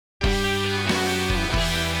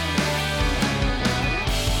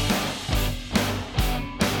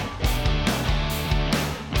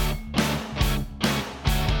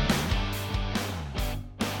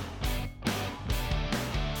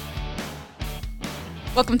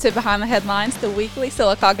Welcome to Behind the Headlines, the weekly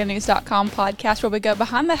SylacaugaNews.com podcast where we go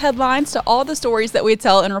behind the headlines to all the stories that we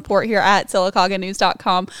tell and report here at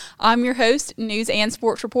SylacaugaNews.com. I'm your host, news and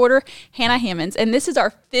sports reporter, Hannah Hammonds, and this is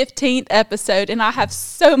our 15th episode, and I have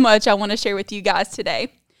so much I want to share with you guys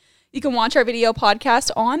today. You can watch our video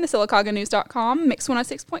podcast on the SylacaugaNews.com, Mix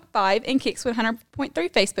 106.5, and Kicks 100.3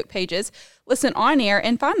 Facebook pages. Listen on air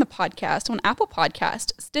and find the podcast on Apple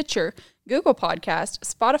Podcast, Stitcher, Google Podcast,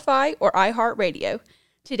 Spotify, or iHeartRadio.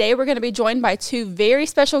 Today, we're going to be joined by two very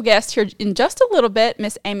special guests here in just a little bit,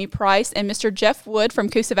 Miss Amy Price and Mr. Jeff Wood from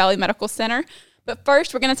Coosa Valley Medical Center. But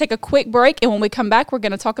first, we're going to take a quick break, and when we come back, we're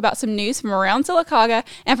going to talk about some news from around Sylacauga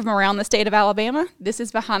and from around the state of Alabama. This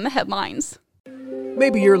is Behind the Headlines.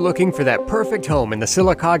 Maybe you're looking for that perfect home in the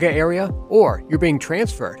Sylacauga area, or you're being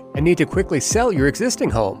transferred and need to quickly sell your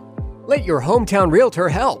existing home. Let your hometown realtor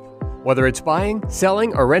help. Whether it's buying,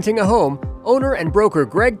 selling, or renting a home, owner and broker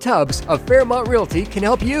Greg Tubbs of Fairmont Realty can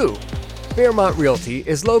help you. Fairmont Realty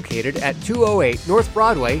is located at 208 North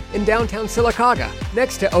Broadway in downtown Sylacauga,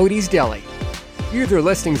 next to Odie's Deli. View their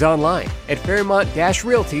listings online at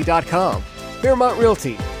fairmont-realty.com. Fairmont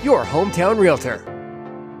Realty, your hometown realtor.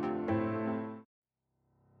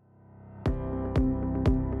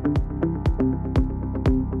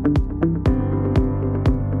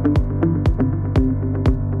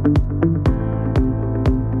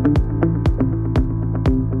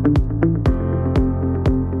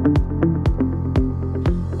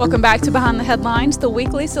 Welcome back to Behind the Headlines, the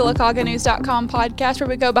weekly SylacaugaNews.com podcast where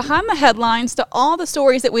we go behind the headlines to all the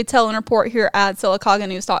stories that we tell and report here at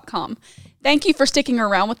SylacaugaNews.com. Thank you for sticking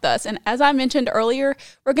around with us. And as I mentioned earlier,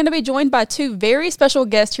 we're going to be joined by two very special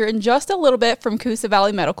guests here in just a little bit from Coosa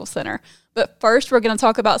Valley Medical Center. But first, we're going to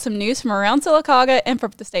talk about some news from around Sylacauga and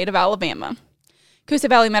from the state of Alabama. Coosa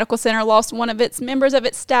Valley Medical Center lost one of its members of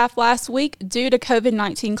its staff last week due to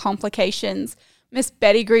COVID-19 complications. Miss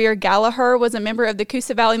Betty Greer Gallagher was a member of the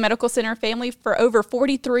Coosa Valley Medical Center family for over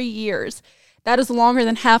 43 years. That is longer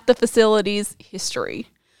than half the facility's history.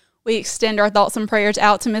 We extend our thoughts and prayers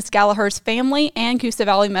out to Miss Gallagher's family and Coosa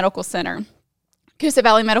Valley Medical Center. Coosa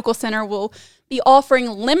Valley Medical Center will be offering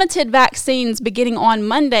limited vaccines beginning on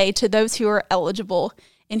Monday to those who are eligible.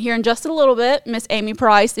 And here in just a little bit, Miss Amy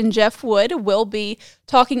Price and Jeff Wood will be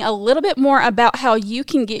talking a little bit more about how you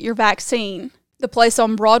can get your vaccine. The Place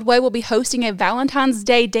on Broadway will be hosting a Valentine's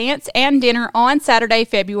Day dance and dinner on Saturday,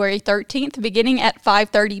 February 13th, beginning at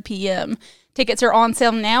 5:30 p.m. Tickets are on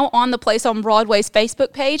sale now on the Place on Broadway's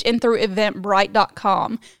Facebook page and through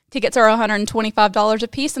Eventbrite.com. Tickets are $125 a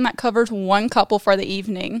piece, and that covers one couple for the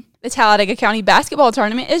evening. The Talladega County basketball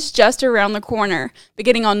tournament is just around the corner.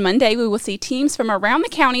 Beginning on Monday, we will see teams from around the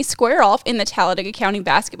county square off in the Talladega County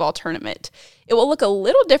basketball tournament. It will look a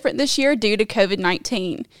little different this year due to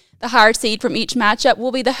COVID-19. The higher seed from each matchup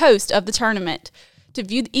will be the host of the tournament. To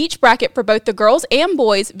view each bracket for both the girls and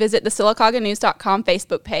boys, visit the SylacaugaNews.com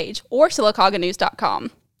Facebook page or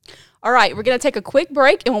SylacaugaNews.com. All right, we're going to take a quick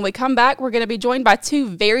break, and when we come back, we're going to be joined by two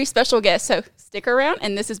very special guests, so stick around,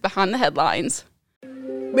 and this is Behind the Headlines.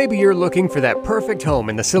 Maybe you're looking for that perfect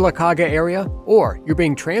home in the Sylacauga area, or you're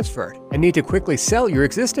being transferred and need to quickly sell your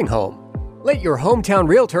existing home. Let your hometown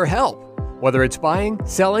realtor help. Whether it's buying,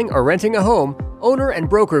 selling, or renting a home, owner and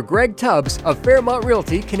broker Greg Tubbs of Fairmont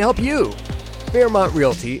Realty can help you. Fairmont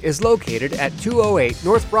Realty is located at 208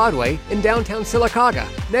 North Broadway in downtown Sylacauga,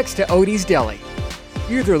 next to Odie's Deli.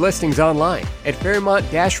 View their listings online at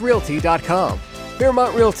fairmont-realty.com.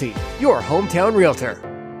 Fairmont Realty, your hometown realtor.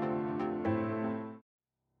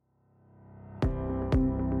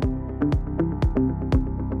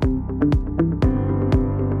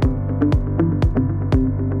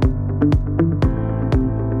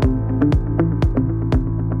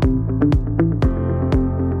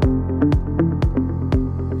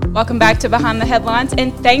 Welcome back to Behind the Headlines,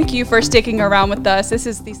 and thank you for sticking around with us. This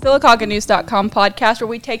is the SylacaugaNews.com podcast where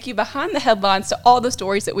we take you behind the headlines to all the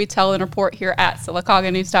stories that we tell and report here at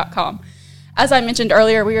SylacaugaNews.com. As I mentioned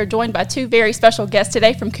earlier, we are joined by two very special guests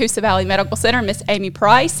today from Coosa Valley Medical Center, Miss Amy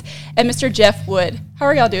Price and Mr. Jeff Wood. How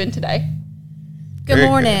are y'all doing today? Good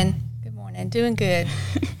morning. Good morning. Doing good.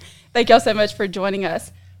 Thank y'all so much for joining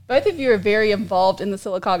us. Both of you are very involved in the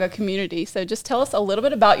Sylacauga community, so just tell us a little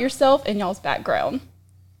bit about yourself and y'all's background.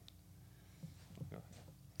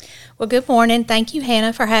 Well, good morning. Thank you,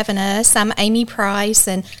 Hannah, for having us. I'm Amy Price,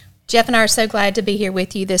 and Jeff and I are so glad to be here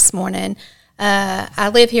with you this morning. I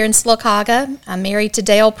live here in Sylacauga. I'm married to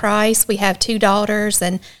Dale Price. We have two daughters,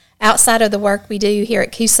 and outside of the work we do here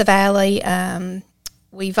at Coosa Valley,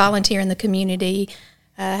 we volunteer in the community,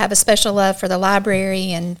 have a special love for the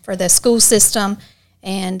library and for the school system,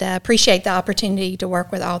 and appreciate the opportunity to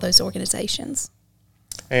work with all those organizations.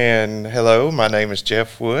 And hello, my name is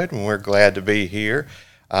Jeff Wood, and we're glad to be here.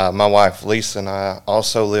 My wife Lisa and I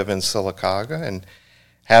also live in Sylacauga and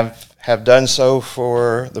have done so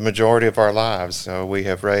for the majority of our lives. So we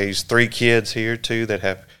have raised 3 kids here, 2 that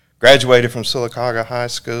have graduated from Sylacauga High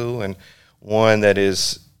School, and one that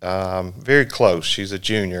is very close. She's a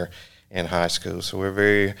junior in high school. So we're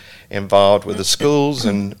very involved with the schools,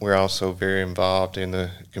 and we're also very involved in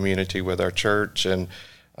the community with our church and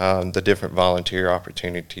the different volunteer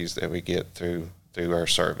opportunities that we get through our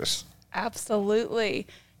service. Absolutely.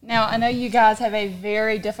 Now, I know you guys have a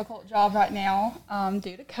very difficult job right now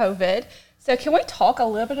due to COVID. So can we talk a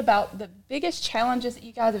little bit about the biggest challenges that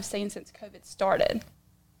you guys have seen since COVID started?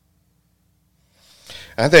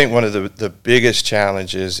 I think one of the biggest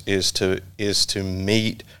challenges is to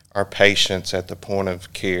meet our patients at the point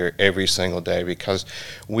of care every single day, because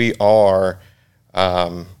we are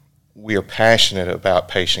passionate about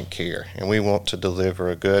patient care, and we want to deliver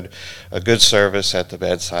a good service at the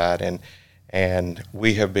bedside, and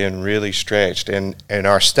we have been really stretched, and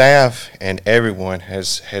our staff and everyone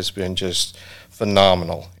has been just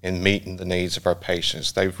phenomenal in meeting the needs of our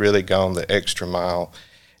patients. They've really gone the extra mile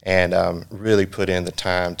and really put in the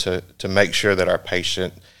time to make sure that our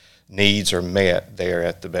patient needs are met there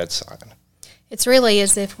at the bedside. It's really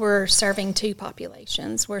as if we're serving 2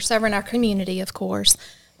 populations. We're serving our community, of course,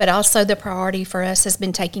 but also the priority for us has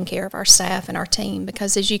been taking care of our staff and our team,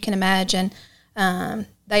 because as you can imagine,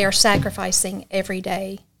 they are sacrificing every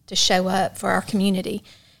day to show up for our community.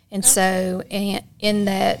 And so in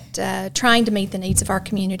that, trying to meet the needs of our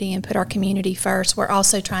community and put our community first, we're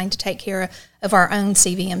also trying to take care of our own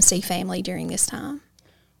CVMC family during this time.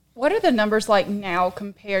 What are the numbers like now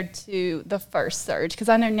compared to the first surge? Because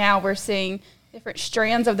I know now we're seeing different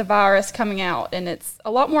strands of the virus coming out, and it's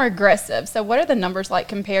a lot more aggressive. So what are the numbers like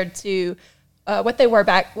compared to what they were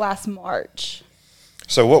back last March?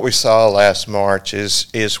 So what we saw last March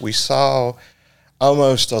is we saw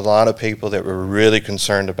almost a lot of people that were really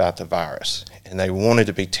concerned about the virus, and they wanted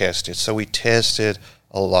to be tested. So we tested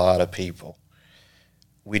a lot of people.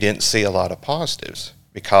 We didn't see a lot of positives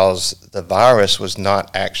because the virus was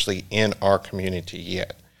not actually in our community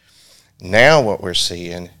yet. Now what we're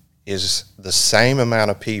seeing is the same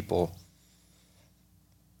amount of people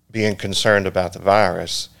being concerned about the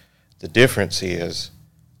virus. The difference is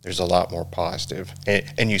there's a lot more positive.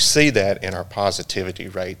 And you see that in our positivity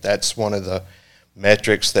rate. That's one of the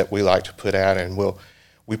metrics that we like to put out, and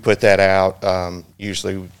we put that out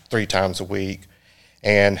usually 3 times a week.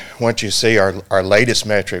 And once you see our latest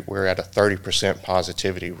metric, we're at a 30%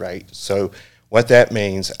 positivity rate. So what that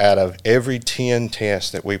means, out of every 10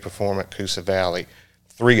 tests that we perform at Coosa Valley,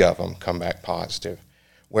 3 of them come back positive.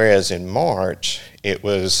 Whereas in March, it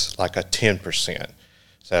was like a 10%.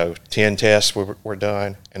 So 10 tests were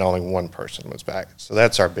done, and only 1 person was back. So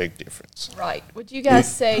that's our big difference. Right. Would you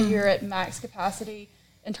guys say you're at max capacity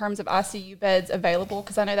in terms of ICU beds available?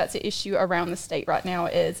 Because I know that's the issue around the state right now,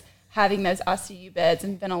 is having those ICU beds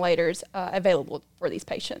and ventilators available for these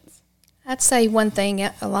patients. I'd say one thing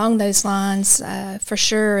along those lines for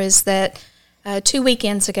sure is that 2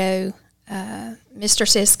 weekends ago, Mr.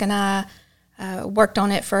 Sisk and I worked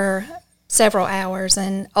on it for several hours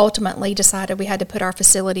and ultimately decided we had to put our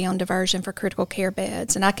facility on diversion for critical care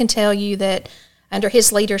beds. And I can tell you that under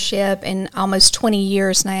his leadership, in almost 20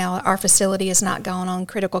 years now, our facility has not gone on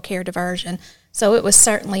critical care diversion. So it was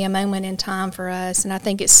certainly a moment in time for us, and I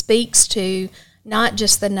think it speaks to not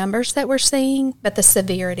just the numbers that we're seeing, but the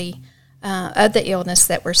severity of the illness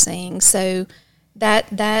that we're seeing. So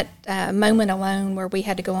that moment alone where we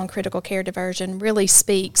had to go on critical care diversion really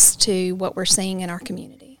speaks to what we're seeing in our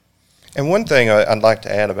community. And one thing I'd like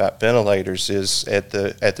to add about ventilators is at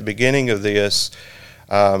the beginning of this,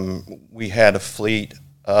 we had a fleet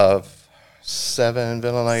of 7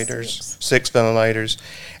 ventilators, 6 ventilators,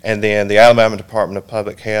 and then the Alabama Department of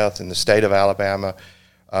Public Health and the state of Alabama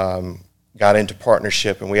got into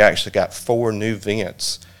partnership, and we actually got 4 new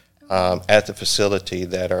vents at the facility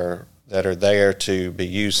that are there to be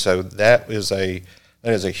used. So that is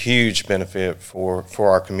a huge benefit for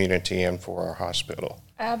our community and for our hospital.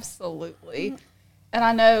 Absolutely. And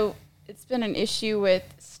I know it's been an issue with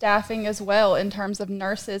staffing as well in terms of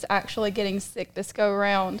nurses actually getting sick this go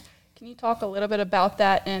around. Can you talk a little bit about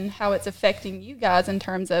that and how it's affecting you guys in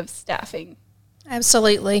terms of staffing?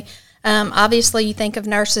 Absolutely. Obviously, you think of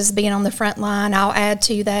nurses being on the front line. I'll add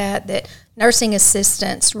to that nursing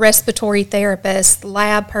assistants, respiratory therapists,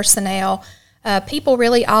 lab personnel, people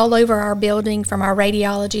really all over our building, from our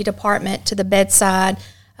radiology department to the bedside,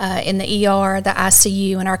 in the ER, the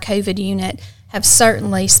ICU, and our COVID unit, have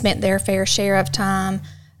certainly spent their fair share of time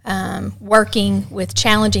working with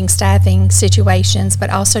challenging staffing situations, but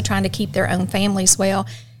also trying to keep their own families well.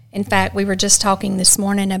 In fact, we were just talking this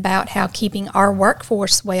morning about how keeping our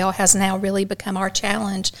workforce well has now really become our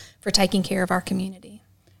challenge for taking care of our community.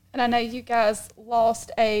 And I know you guys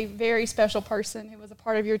lost a very special person who was a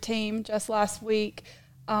part of your team just last week.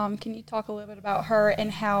 Can you talk a little bit about her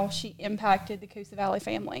and how she impacted the Coosa Valley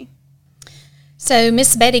family? So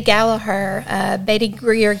Miss Betty Gallagher, Betty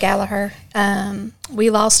Greer Gallagher, we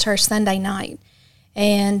lost her Sunday night.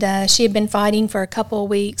 And she had been fighting for a couple of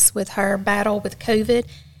weeks with her battle with COVID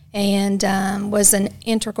and was an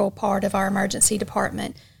integral part of our emergency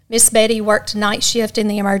department. Miss Betty worked night shift in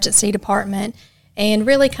the emergency department and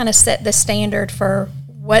really kind of set the standard for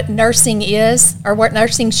what nursing is, or what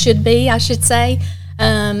nursing should be, I should say.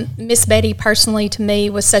 Miss Betty personally to me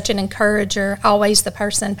was such an encourager, always the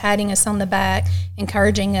person patting us on the back,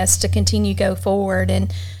 encouraging us to continue to go forward,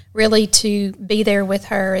 and really to be there with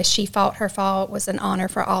her as she fought her fight was an honor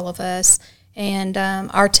for all of us. And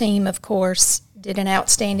our team, of course, did an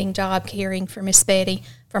outstanding job caring for Miss Betty,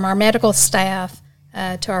 from our medical staff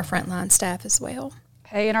to our frontline staff as well.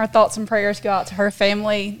 Hey, and our thoughts and prayers go out to her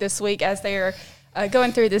family this week as they're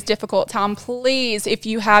going through this difficult time. Please, if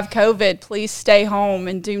you have COVID, please stay home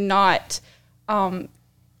and do not run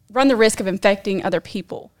the risk of infecting other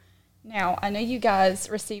people. Now, I know you guys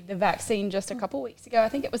received the vaccine just a couple weeks ago. I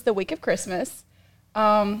think it was the week of Christmas.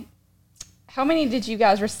 How many did you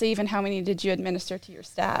guys receive, and how many did you administer to your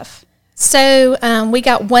staff? So we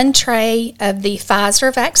got one tray of the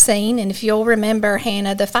Pfizer vaccine, and if you'll remember,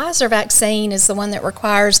 Hannah, the Pfizer vaccine is the one that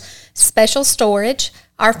requires special storage.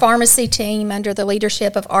 Our pharmacy team, under the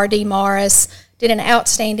leadership of R.D. Morris, did an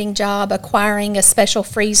outstanding job acquiring a special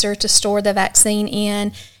freezer to store the vaccine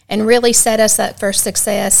in, and really set us up for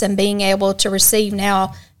success in being able to receive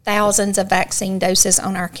now thousands of vaccine doses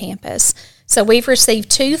on our campus. So we've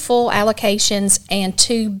received 2 full allocations and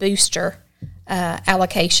 2 booster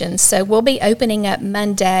allocations. So we'll be opening up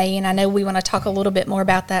Monday, and I know we want to talk a little bit more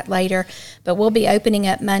about that later, but we'll be opening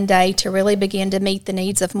up Monday to really begin to meet the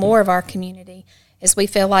needs of more of our community, as we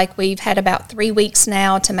feel like we've had about 3 weeks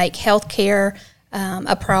now to make health care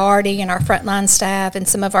a priority, in our frontline staff and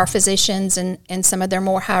some of our physicians and some of their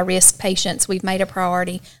more high-risk patients we've made a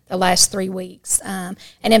priority the last 3 weeks. And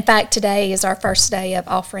in fact, today is our first day of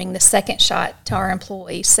offering the second shot to our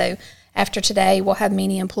employees. So after today, we'll have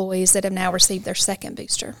many employees that have now received their second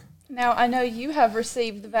booster. Now, I know you have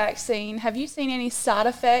received the vaccine. Have you seen any side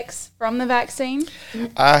effects from the vaccine?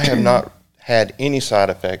 I have not had any side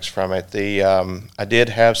effects from it. I did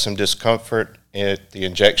have some discomfort at the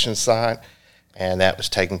injection site, and that was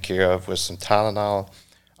taken care of with some Tylenol.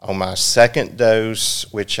 On my second dose,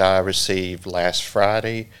 which I received last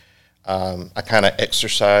Friday, I kind of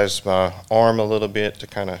exercised my arm a little bit to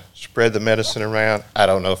kind of spread the medicine around. I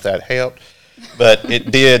don't know if that helped, but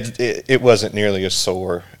it did. It wasn't nearly as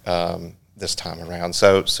sore this time around.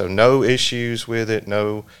 So no issues with it,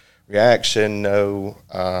 no reaction, no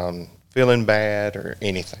feeling bad or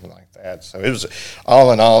anything like that. So it was,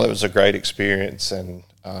 all in all, it was a great experience, and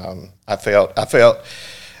I felt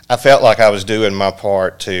like I was doing my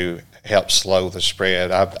part to help slow the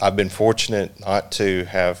spread. I've been fortunate not to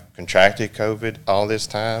have contracted COVID all this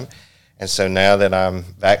time, and so now that I'm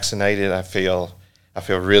vaccinated, I feel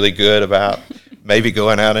really good about maybe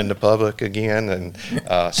going out into public again,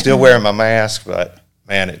 and still wearing my mask, but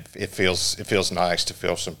man, it feels nice to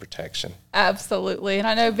feel some protection. Absolutely. And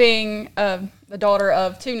I know, being the daughter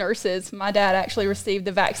of 2 nurses, my dad actually received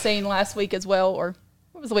the vaccine last week as well, or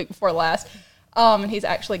it was the week before last. And he's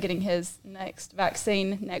actually getting his next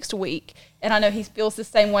vaccine next week. And I know he feels the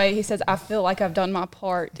same way. He says, I feel like I've done my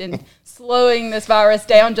part in slowing this virus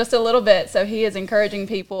down just a little bit. So he is encouraging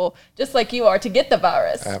people, just like you are, to get the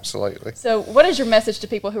virus. Absolutely. So what is your message to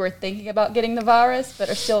people who are thinking about getting the virus but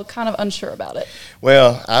are still kind of unsure about it?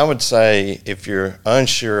 Well, I would say if you're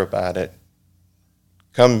unsure about it,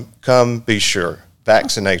 come be sure.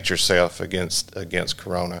 Vaccinate yourself against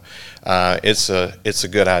corona. It's a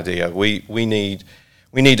good idea. We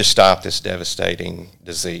need to stop this devastating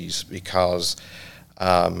disease, because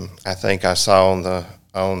I think I saw on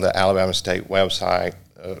the Alabama State website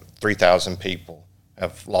 3,000 people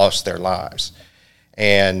have lost their lives,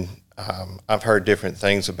 and I've heard different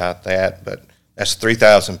things about that, but that's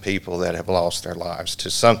 3,000 people that have lost their lives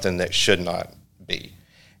to something that should not be,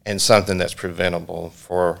 and something that's preventable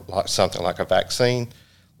for something like a vaccine.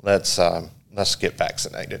 Let's get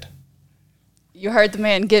vaccinated. You heard the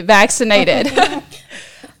man, get vaccinated.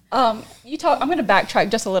 I'm going to backtrack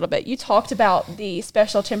just a little bit. You talked about the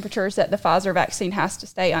special temperatures that the Pfizer vaccine has to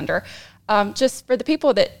stay under. Just for the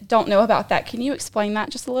people that don't know about that, can you explain that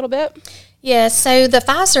just a little bit? Yes, so the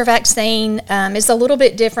Pfizer vaccine is a little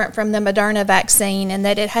bit different from the Moderna vaccine in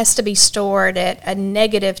that it has to be stored at a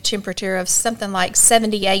negative temperature of something like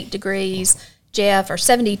 78 degrees, Jeff, or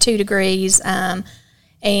 72 degrees.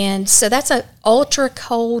 And so that's an ultra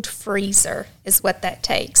cold freezer is what that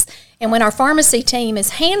takes. And when our pharmacy team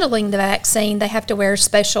is handling the vaccine, they have to wear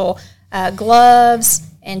special gloves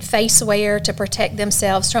and face wear to protect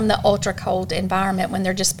themselves from the ultra cold environment when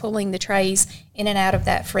they're just pulling the trays in and out of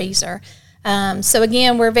that freezer. So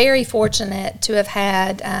again, we're very fortunate to have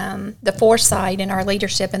had the foresight in our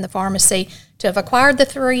leadership in the pharmacy to have acquired the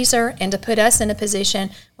freezer and to put us in a position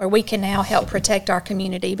where we can now help protect our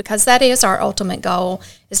community, because that is our ultimate goal,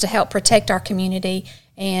 is to help protect our community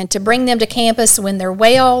and to bring them to campus when they're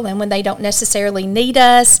well and when they don't necessarily need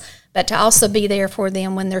us, but to also be there for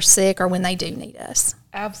them when they're sick or when they do need us.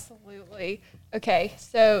 Absolutely. Okay,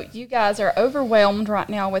 so you guys are overwhelmed right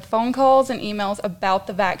now with phone calls and emails about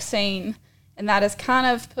the vaccine, and that is kind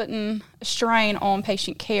of putting a strain on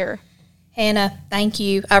patient care. Hannah, thank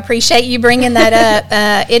you. I appreciate you bringing that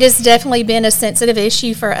up. It has definitely been a sensitive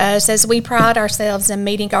issue for us as we pride ourselves in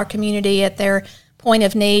meeting our community at their point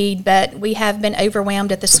of need, but we have been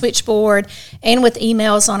overwhelmed at the switchboard and with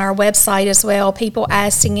emails on our website as well, people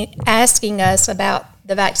asking us about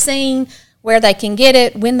the vaccine, where they can get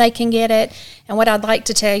it, when they can get it. And what I'd like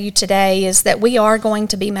to tell you today is that we are going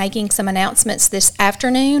to be making some announcements this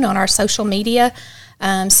afternoon on our social media.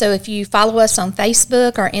 So if you follow us on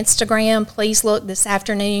Facebook or Instagram, please look this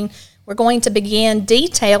afternoon. We're going to begin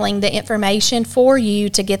detailing the information for you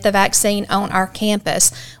to get the vaccine on our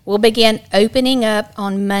campus. We'll begin opening up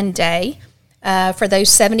on Monday. For those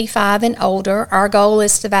 75 and older, our goal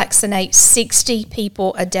is to vaccinate 60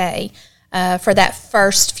 people a day for that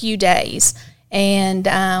first few days.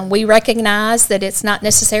 And we recognize that it's not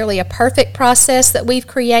necessarily a perfect process that we've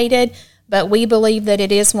created, but we believe that it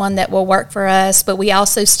is one that will work for us. But we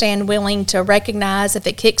also stand willing to recognize if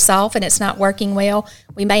it kicks off and it's not working well,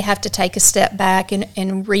 we may have to take a step back and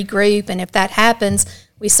regroup. And if that happens,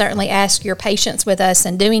 we certainly ask your patience with us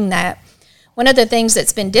in doing that. One of the things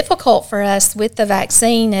that's been difficult for us with the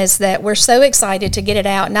vaccine is that we're so excited to get it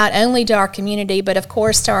out, not only to our community, but of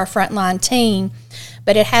course to our frontline team.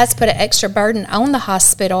 But it has put an extra burden on the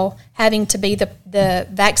hospital, having to be the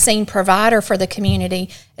vaccine provider for the community,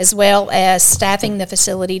 as well as staffing the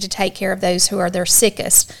facility to take care of those who are their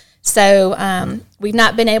sickest. So we've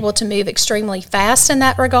not been able to move extremely fast in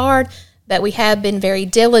that regard, but we have been very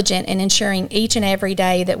diligent in ensuring each and every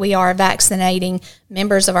day that we are vaccinating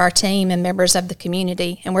members of our team and members of the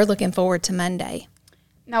community, and we're looking forward to Monday.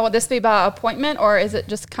 Now, will this be by appointment, or is it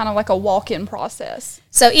just kind of like a walk-in process?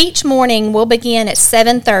 So each morning we'll begin at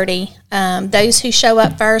 7:30. Those who show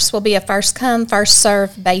up first will be a first-come,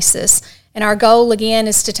 first-served basis. And our goal, again,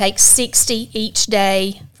 is to take 60 each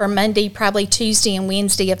day for Monday, probably Tuesday and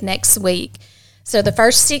Wednesday of next week. So the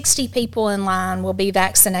first 60 people in line will be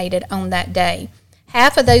vaccinated on that day.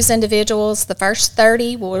 Half of those individuals, the first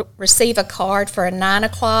 30, will receive a card for a 9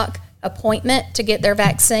 o'clock appointment to get their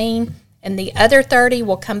vaccine, and the other 30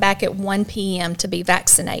 will come back at 1 p.m. to be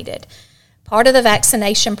vaccinated. Part of the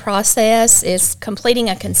vaccination process is completing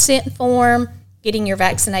a consent form, getting your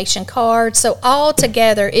vaccination card. So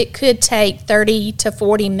altogether, it could take 30 to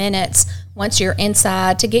 40 minutes once you're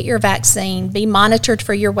inside to get your vaccine, be monitored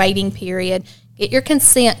for your waiting period, get your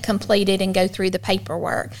consent completed, and go through the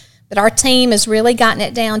paperwork. But our team has really gotten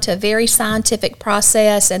it down to a very scientific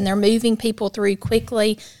process, and they're moving people through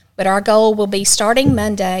quickly. But our goal will be starting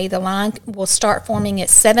Monday. The line will start forming at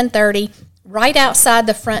 7:30 right outside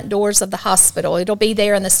the front doors of the hospital. It'll be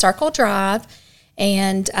there in the Circle Drive,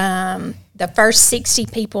 and the first 60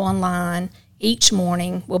 people in line each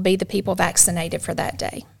morning will be the people vaccinated for that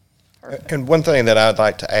day. Perfect. And one thing that I'd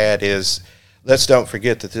like to add is, let's don't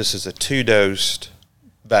forget that this is a 2-dosed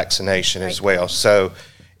vaccination as well. So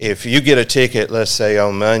if you get a ticket, let's say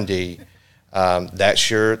on Monday, that's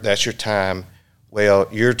your time. Well,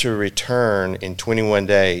 you're to return in 21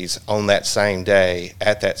 days on that same day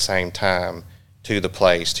at that same time to the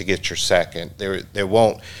place to get your second. There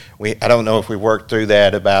won't. I don't know if we worked through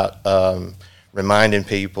that about reminding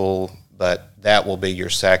people, but that will be your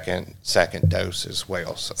second dose as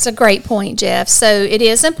well. So. It's a great point, Jeff. So it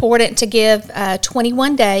is important to give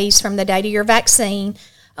 21 days from the date of your vaccine.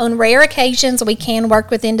 On rare occasions, we can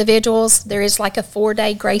work with individuals. There is like a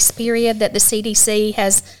 4-day grace period that the CDC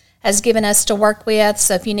has given us to work with.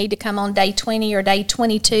 So if you need to come on day 20 or day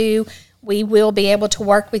 22, we will be able to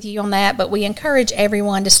work with you on that. But we encourage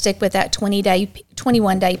everyone to stick with that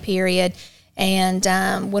 21-day period.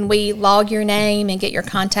 And when we log your name and get your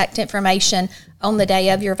contact information on the day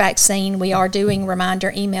of your vaccine, we are doing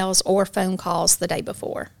reminder emails or phone calls the day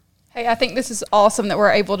before. Hey, I think this is awesome that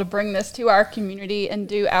we're able to bring this to our community and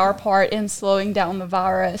do our part in slowing down the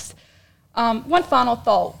virus. One final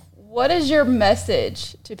thought. What is your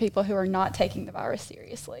message to people who are not taking the virus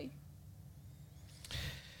seriously?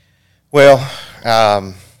 Well,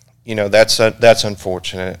 that's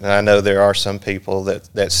unfortunate. And I know there are some people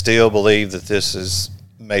that still believe that this is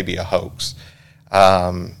maybe a hoax.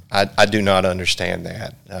 I do not understand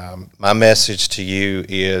that. My message to you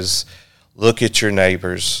is look at your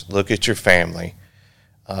neighbors, look at your family,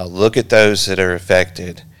 look at those that are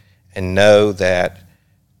affected, and know that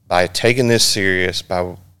by taking this serious,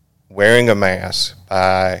 by wearing a mask,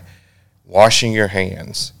 by washing your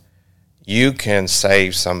hands, you can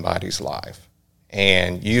save somebody's life,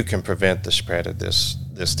 and you can prevent the spread of this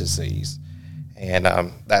disease. And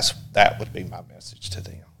that would be my message to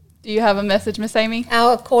them. Do you have a message, Miss Amy?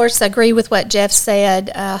 I, of course, agree with what Jeff said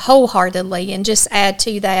wholeheartedly, and just add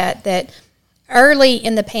to that early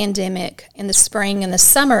in the pandemic, in the spring and the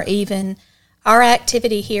summer even, our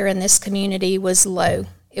activity here in this community was low.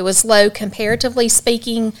 It was low comparatively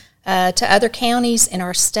speaking to other counties in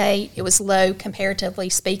our state. It was low comparatively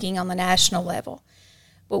speaking on the national level.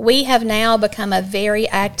 But we have now become a very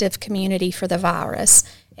active community for the virus.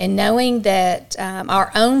 And knowing that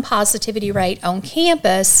our own positivity rate on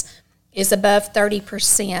campus is above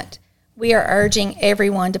 30%, we are urging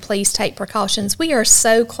everyone to please take precautions. We are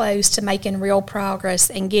so close to making real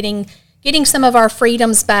progress and getting some of our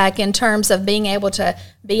freedoms back in terms of being able to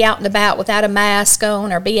be out and about without a mask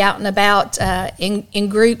on, or be out and about in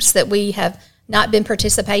groups that we have not been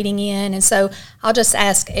participating in. And so I'll just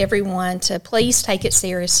ask everyone to please take it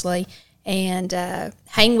seriously and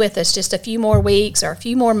hang with us just a few more weeks or a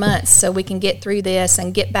few more months so we can get through this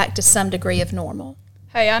and get back to some degree of normal.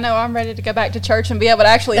 Hey, I know I'm ready to go back to church and be able to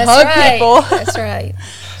actually That's hug right. people. That's right.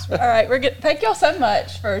 All right, thank y'all so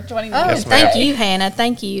much for joining me. Yes, Thank ma'am. you, Hannah.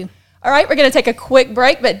 Thank you. All right, we're going to take a quick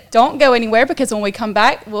break, but don't go anywhere, because when we come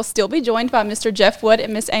back, we'll still be joined by Mr. Jeff Wood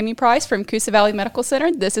and Miss Amy Price from Coosa Valley Medical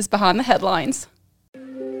Center. This is Behind the Headlines.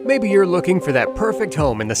 Maybe you're looking for that perfect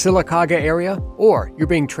home in the Sylacauga area, or you're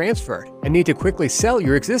being transferred and need to quickly sell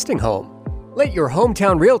your existing home. Let your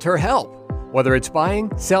hometown realtor help. Whether it's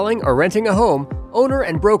buying, selling, or renting a home, owner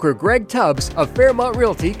and broker Greg Tubbs of Fairmont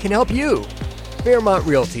Realty can help you. Fairmont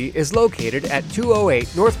Realty is located at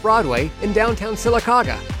 208 North Broadway in downtown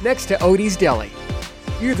Sylacauga, next to Odie's Deli.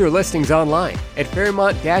 View their listings online at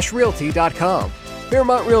fairmont-realty.com.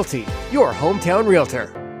 Fairmont Realty, your hometown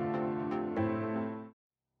realtor.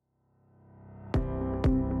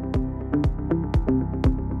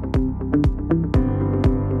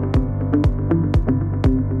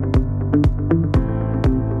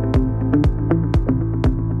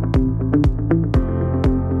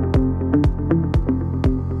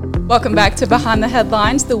 Welcome back to Behind the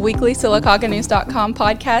Headlines, the weekly SylacaugaNews.com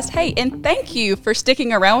podcast. Hey, and thank you for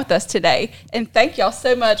sticking around with us today. And thank y'all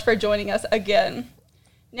so much for joining us again.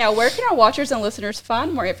 Now, where can our watchers and listeners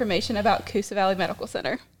find more information about Coosa Valley Medical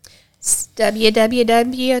Center? It's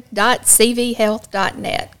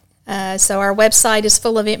www.cvhealth.net. So our website is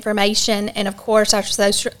full of information, and of course our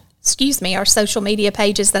social media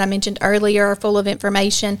pages that I mentioned earlier are full of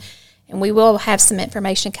information. And we will have some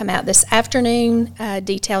information come out this afternoon,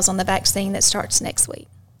 details on the vaccine that starts next week.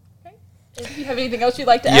 Okay. Do you have anything else you'd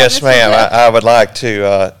like to add? Yes, Mr. ma'am. Jeff? I would like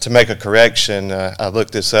to make a correction. I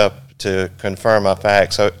looked this up to confirm my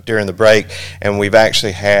facts during the break, and we've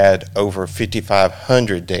actually had over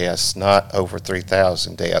 5,500 deaths, not over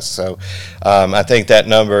 3,000 deaths. So I think that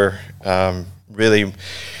number really,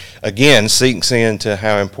 again, sinks into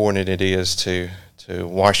how important it is to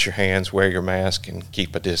wash your hands, wear your mask, and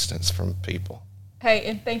keep a distance from people. Hey,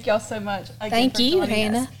 and thank y'all so much again. Thank for you, joining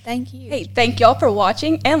Hannah. us. Thank you. Hey, thank y'all for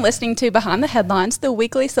watching and listening to Behind the Headlines, the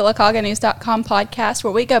weekly SylacaugaNews.com podcast,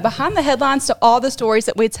 where we go behind the headlines to all the stories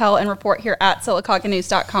that we tell and report here at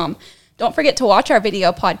SylacaugaNews.com. Don't forget to watch our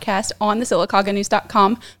video podcast on the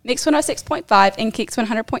SylacaugaNews.com, Mix 106.5, and Keeks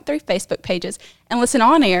 100.3 Facebook pages, and listen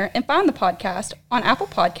on air and find the podcast on Apple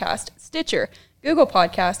Podcast, Stitcher, Google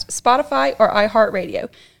Podcast, Spotify, or iHeartRadio.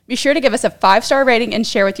 Be sure to give us a 5-star rating and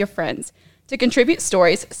share with your friends. To contribute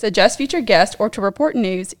stories, suggest future guests, or to report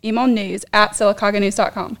news, email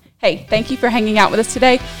news@SylacaugaNews.com. Hey, thank you for hanging out with us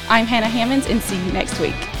today. I'm Hannah Hammonds, and see you next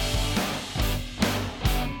week.